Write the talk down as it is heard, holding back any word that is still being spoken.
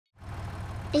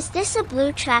Is this a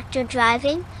blue tractor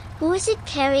driving? Who is it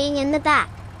carrying in the back?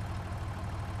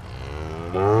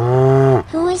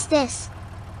 Who is this?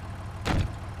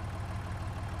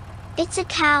 It's a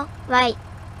cow, right?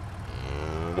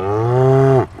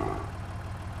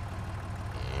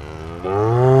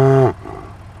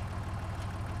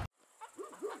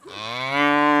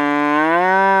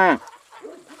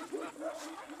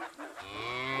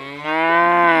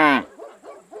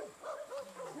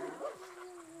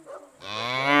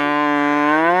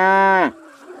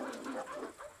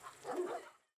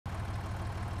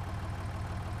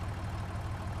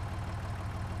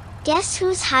 Guess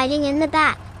who's hiding in the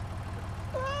back?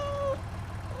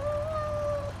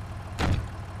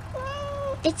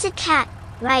 It's a cat,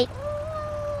 right?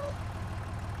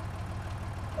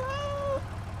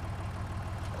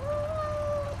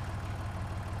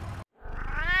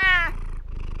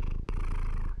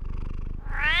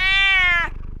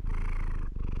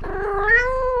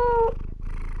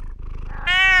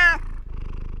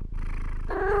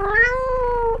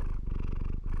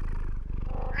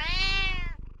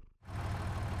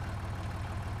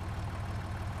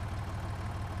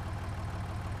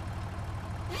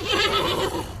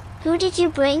 Who did you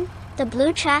bring? The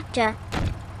blue tractor.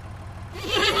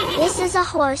 This is a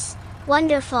horse.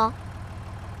 Wonderful.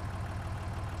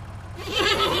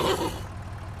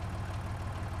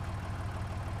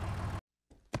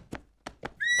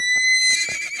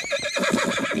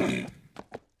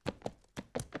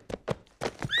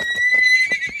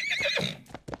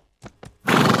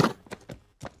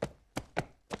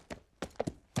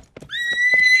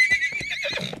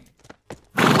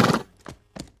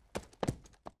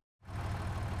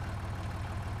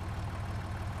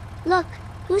 Look,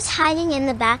 who's hiding in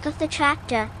the back of the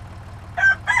tractor?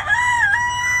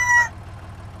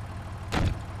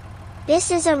 This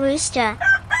is a rooster.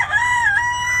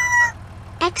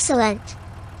 Excellent.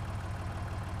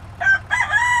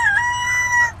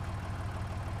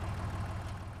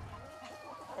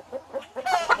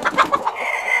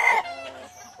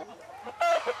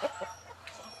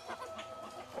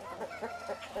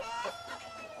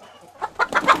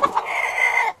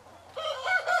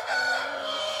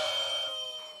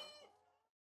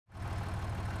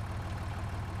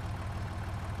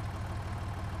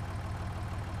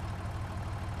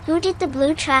 Who did the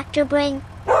blue tractor bring?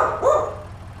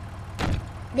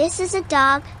 This is a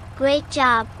dog. Great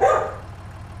job.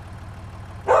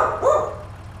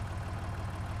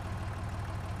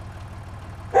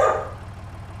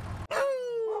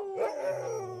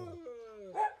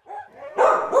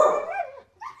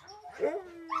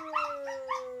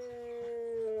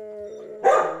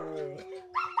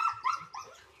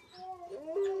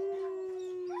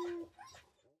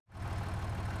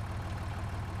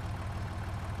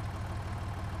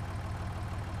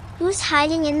 Who's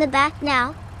hiding in the back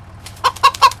now?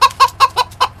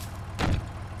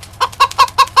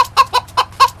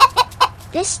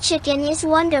 This chicken is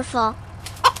wonderful.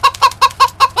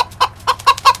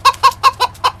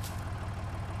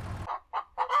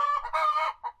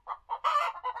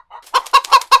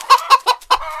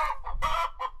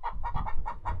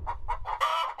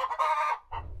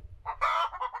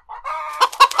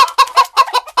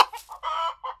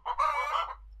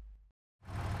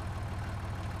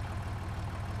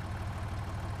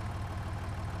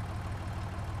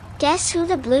 Guess who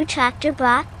the blue tractor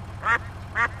brought?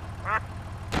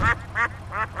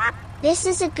 This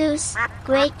is a goose.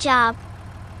 Great job.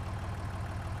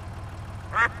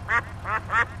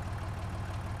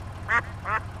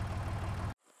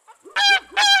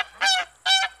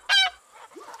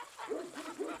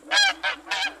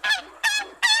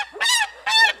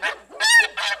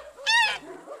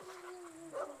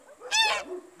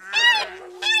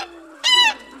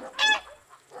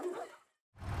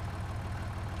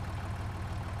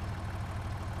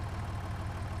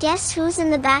 Guess who's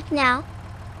in the back now?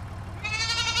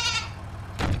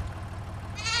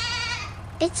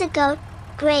 It's a goat.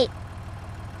 Great.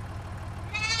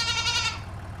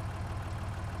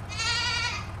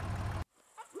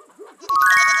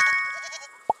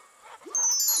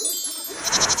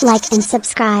 Like and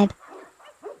subscribe.